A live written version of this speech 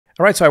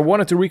Alright, so I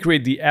wanted to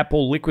recreate the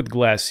Apple liquid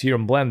glass here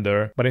in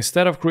Blender, but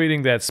instead of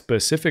creating that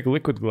specific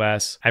liquid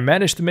glass, I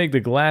managed to make the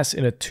glass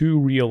in a too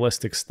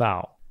realistic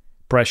style.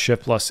 Press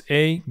Shift plus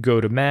A, go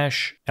to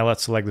Mesh, and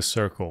let's select the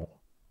circle.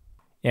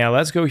 And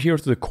let's go here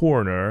to the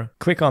corner,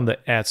 click on the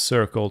Add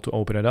Circle to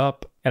open it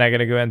up, and I'm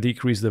gonna go and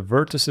decrease the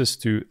vertices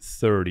to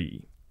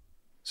 30.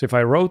 So if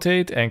I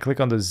rotate and click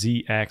on the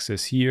Z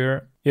axis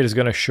here, it is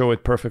gonna show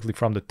it perfectly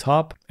from the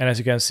top. And as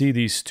you can see,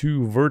 these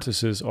two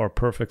vertices are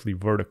perfectly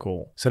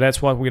vertical. So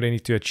that's what we're gonna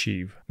need to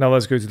achieve. Now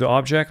let's go to the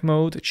object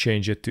mode,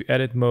 change it to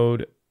edit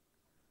mode.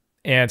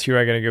 And here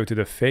I'm gonna go to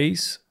the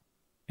face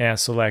and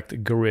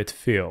select grid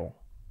fill.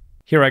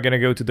 Here I'm gonna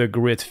go to the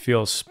grid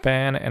fill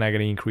span and I'm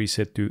gonna increase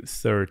it to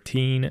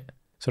 13.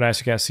 So now as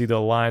you can see, the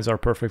lines are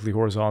perfectly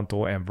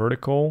horizontal and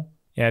vertical.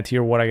 And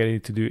here what I'm gonna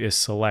need to do is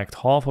select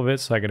half of it.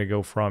 So I'm gonna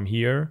go from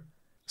here,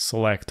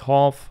 select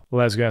half.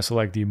 Let's go and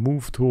select the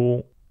move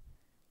tool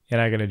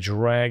and I'm gonna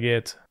drag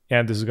it.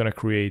 And this is gonna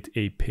create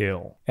a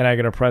pill. And I'm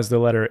gonna press the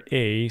letter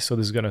A. So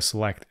this is gonna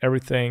select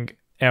everything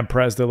and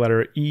press the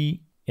letter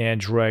E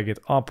and drag it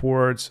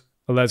upwards.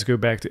 Let's go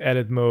back to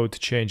edit mode,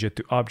 change it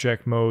to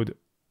object mode.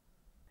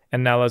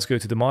 And now let's go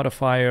to the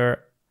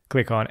modifier,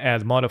 click on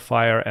add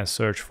modifier and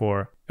search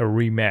for a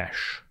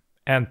remesh.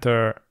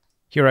 Enter.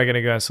 Here I'm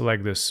gonna go and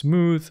select the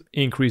smooth,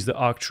 increase the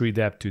octree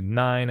depth to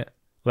 9.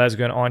 Let's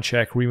go and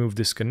uncheck remove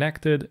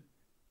disconnected.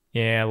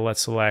 And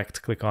let's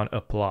select, click on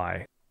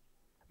apply.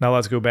 Now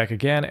let's go back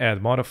again,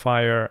 add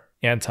modifier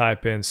and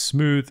type in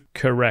smooth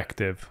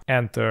corrective.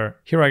 Enter.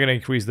 Here I'm gonna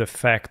increase the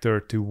factor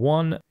to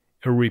 1,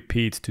 a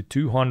repeat to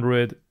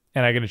 200,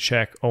 and I'm gonna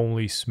check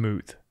only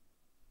smooth.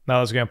 Now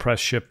let's go and press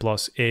Shift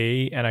plus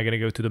A and I'm gonna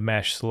go to the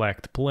mesh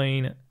select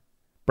plane.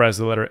 Press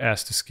the letter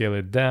S to scale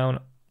it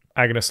down.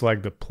 I'm gonna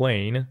select the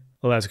plane.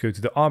 Let's go to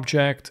the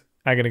object.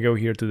 I'm gonna go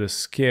here to the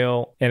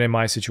scale. And in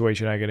my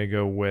situation, I'm gonna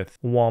go with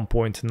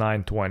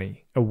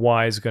 1.920. A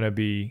Y is gonna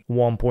be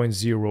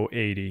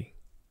 1.080.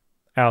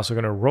 I'm also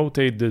gonna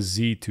rotate the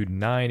Z to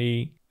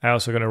 90. I'm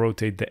also gonna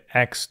rotate the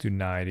X to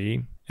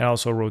 90. And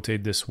also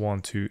rotate this one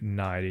to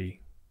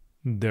 90.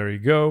 There you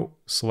go.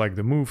 Select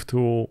the move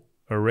tool,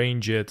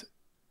 arrange it.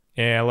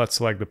 And let's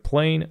select the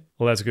plane.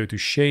 Let's go to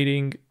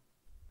shading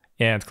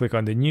and click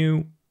on the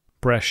new,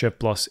 press Shift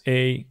plus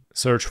A,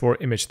 search for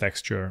image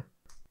texture.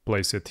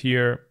 Place it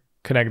here,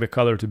 connect the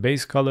color to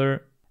base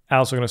color. I'm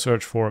also gonna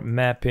search for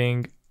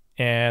mapping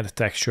and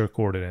texture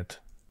coordinate.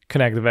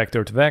 Connect the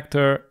vector to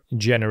vector,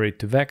 generate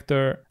to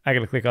vector. I'm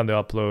gonna click on the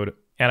upload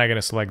and I'm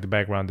gonna select the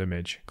background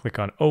image. Click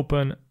on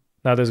open.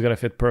 Now this is gonna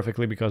fit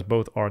perfectly because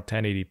both are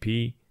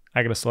 1080p.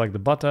 I'm gonna select the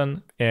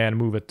button and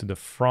move it to the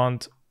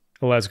front.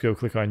 Let's go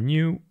click on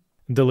new.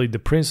 Delete the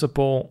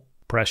principal,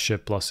 press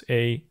Shift plus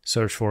A,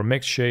 search for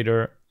mixed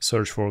shader,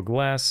 search for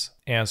glass,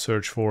 and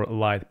search for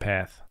light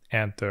path.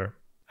 Enter.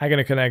 I'm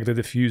gonna connect the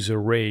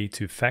diffuser ray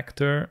to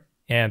factor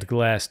and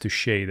glass to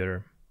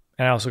shader.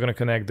 And I'm also gonna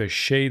connect the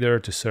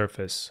shader to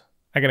surface.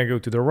 I'm gonna go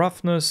to the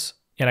roughness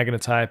and I'm gonna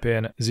type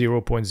in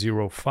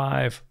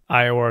 0.05.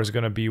 IOR is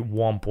gonna be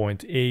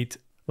 1.8.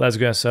 Let's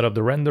go and set up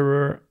the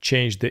renderer,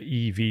 change the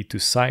EV to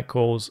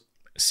cycles,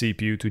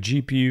 CPU to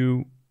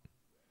GPU.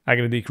 I'm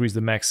gonna decrease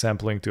the max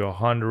sampling to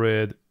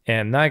 100.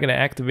 And now I'm gonna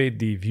activate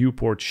the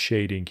viewport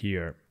shading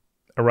here.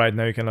 Alright,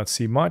 now you cannot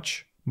see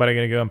much, but I'm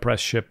gonna go and press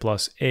Shift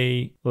plus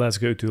A. Let's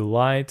go to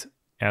light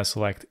and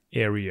select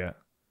area.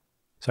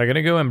 So I'm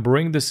gonna go and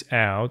bring this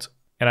out.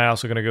 And I'm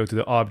also gonna go to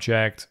the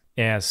object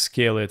and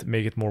scale it,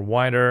 make it more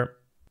wider.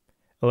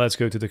 Let's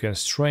go to the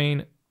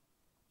constraint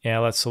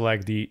and let's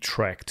select the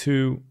track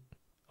 2.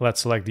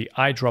 Let's select the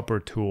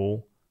eyedropper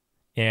tool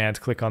and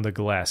click on the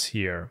glass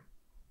here.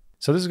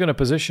 So this is going to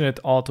position it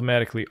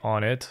automatically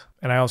on it.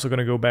 And I'm also going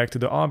to go back to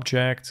the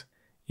object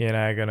and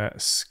I'm going to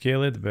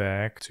scale it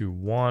back to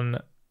 1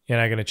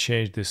 and I'm going to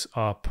change this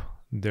up.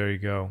 There you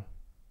go.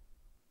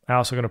 I'm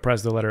also going to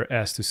press the letter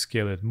S to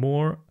scale it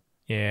more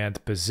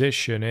and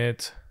position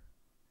it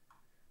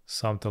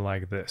something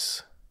like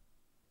this.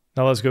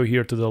 Now let's go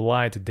here to the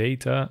light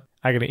data.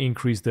 I'm going to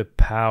increase the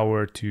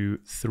power to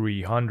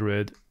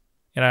 300.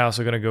 And I'm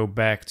also going to go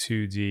back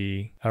to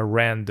the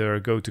render,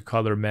 go to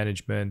color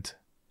management.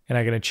 And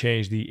I'm going to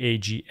change the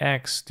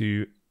AGX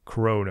to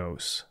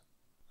Chronos.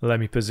 Let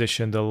me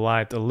position the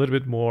light a little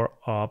bit more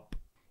up.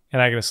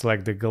 And I'm going to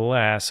select the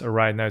glass.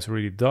 Right now it's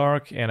really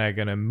dark. And I'm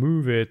going to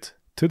move it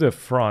to the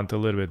front a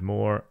little bit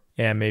more.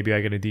 And maybe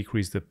I'm going to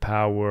decrease the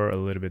power a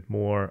little bit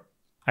more.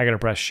 I'm going to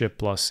press Shift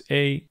plus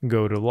A,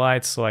 go to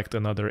light, select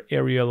another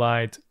area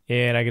light.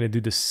 And I'm going to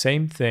do the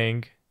same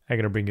thing. I'm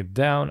going to bring it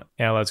down.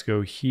 And let's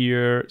go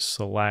here,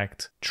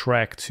 select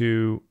track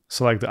 2,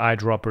 select the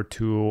eyedropper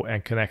tool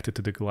and connect it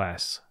to the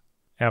glass.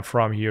 And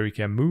from here, you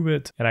can move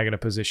it. And I'm going to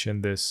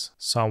position this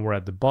somewhere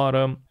at the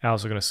bottom. I'm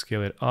also going to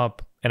scale it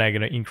up. And I'm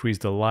going to increase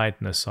the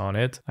lightness on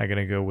it. I'm going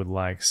to go with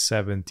like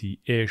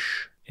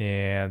 70-ish.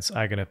 And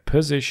I'm going to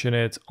position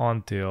it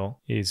until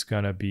it's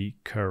going to be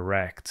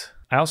correct.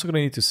 I'm also going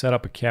to need to set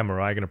up a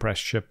camera. I'm going to press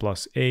Shift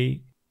plus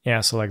A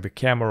and select the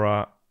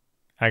camera.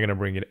 I'm going to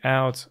bring it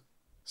out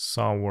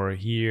somewhere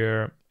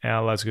here.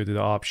 And let's go to the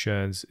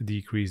options,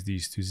 decrease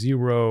these to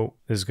 0.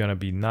 This is gonna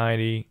be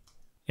 90,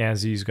 and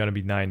Z is gonna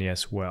be 90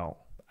 as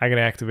well. I'm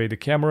gonna activate the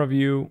camera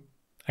view.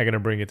 I'm gonna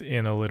bring it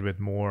in a little bit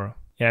more.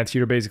 And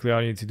here basically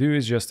all you need to do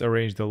is just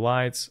arrange the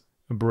lights,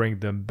 bring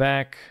them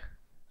back.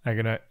 I'm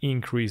gonna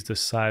increase the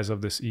size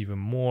of this even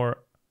more.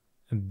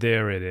 And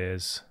there it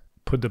is.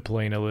 Put the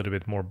plane a little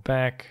bit more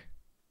back.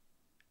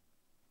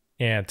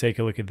 And take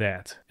a look at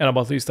that. And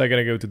about least I'm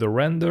gonna go to the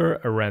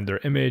render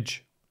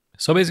image.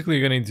 So basically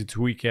you're gonna need to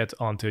tweak it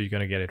until you're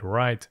gonna get it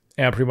right.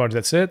 And pretty much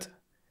that's it.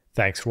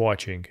 Thanks for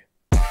watching.